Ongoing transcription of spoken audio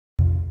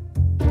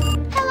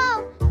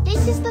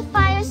This is the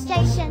fire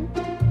station.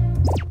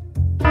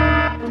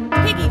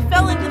 Piggy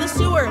fell into the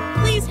sewer.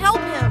 Please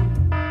help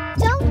him.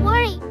 Don't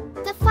worry.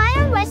 The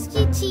fire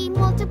rescue team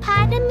will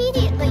depart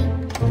immediately.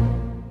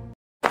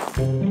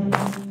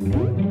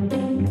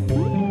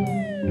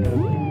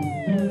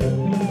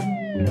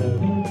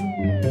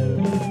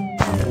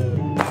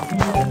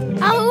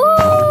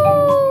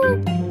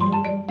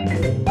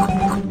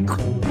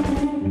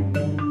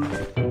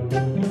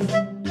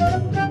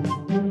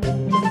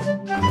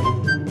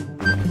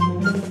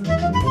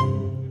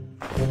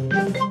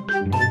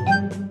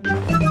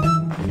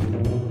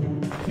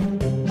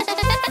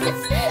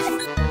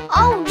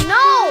 Oh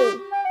no!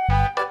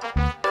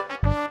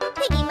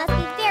 Piggy must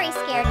be very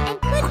scared and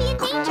could be in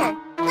danger.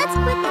 Let's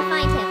quickly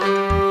find him.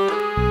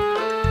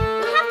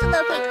 We have to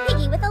locate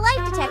Piggy with a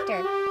light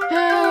detector.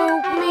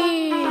 Help me!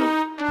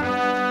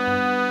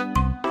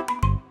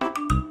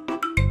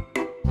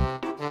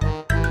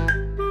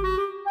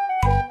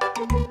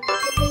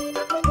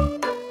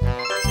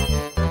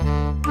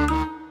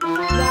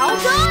 Well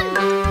done!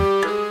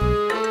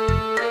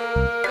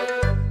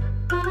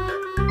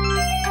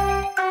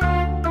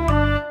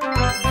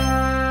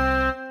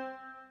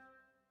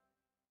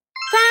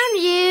 Found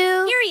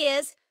you! Here he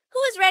is. Who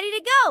is ready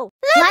to go?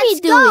 Let's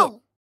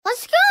go!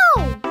 Let's go!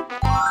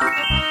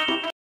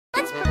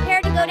 Let's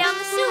prepare to go down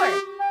the sewer.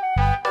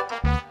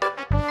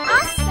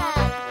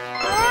 Awesome!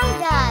 Well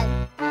done.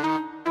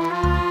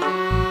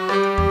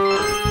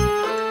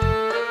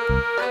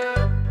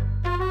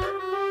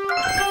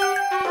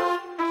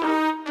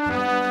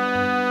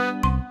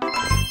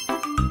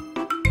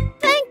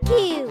 Thank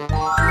you!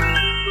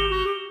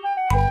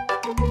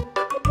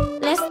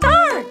 Let's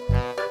start!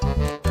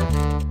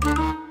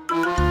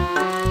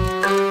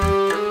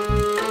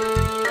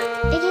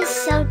 It is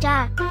so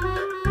dark.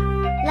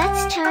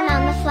 Let's turn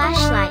on the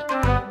flashlight.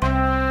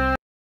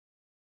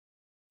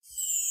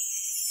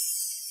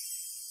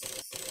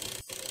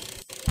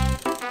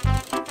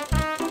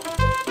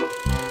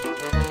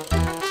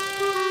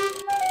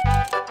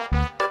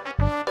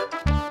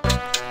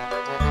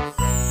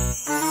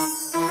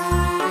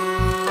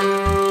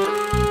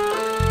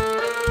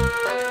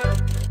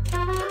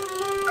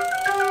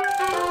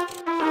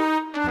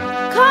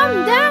 Calm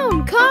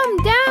down! Calm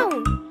down!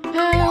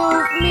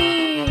 Help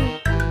me!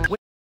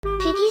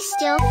 Piggy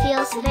still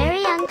feels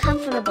very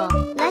uncomfortable.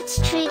 Let's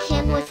treat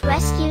him with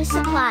rescue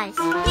supplies.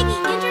 Piggy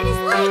injured his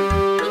leg.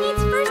 He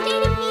needs first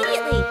aid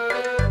immediately.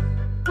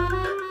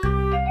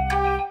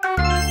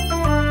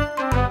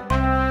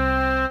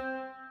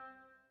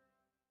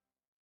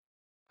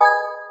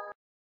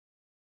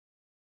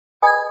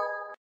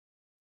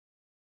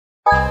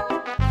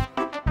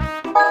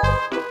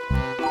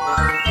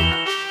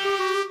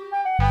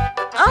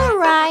 All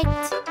right.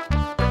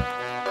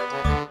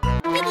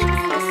 Piggy was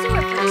in the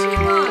sewer for too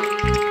long.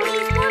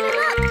 Please warm him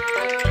up.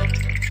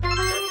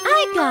 I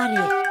got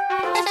it.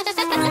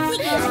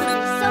 Piggy is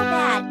hungry so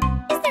bad.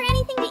 Is there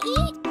anything to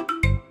eat?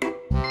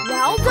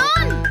 Well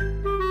done!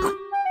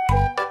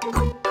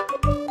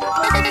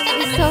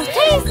 It's so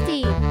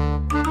tasty.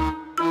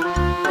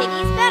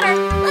 Piggy's better.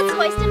 Let's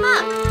hoist him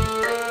up.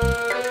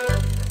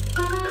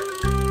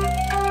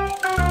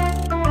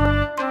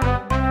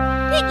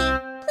 Piggy,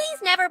 please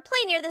never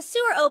play near the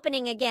sewer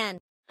opening again.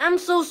 I'm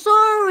so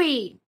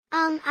sorry.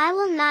 I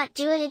will not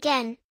do it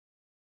again.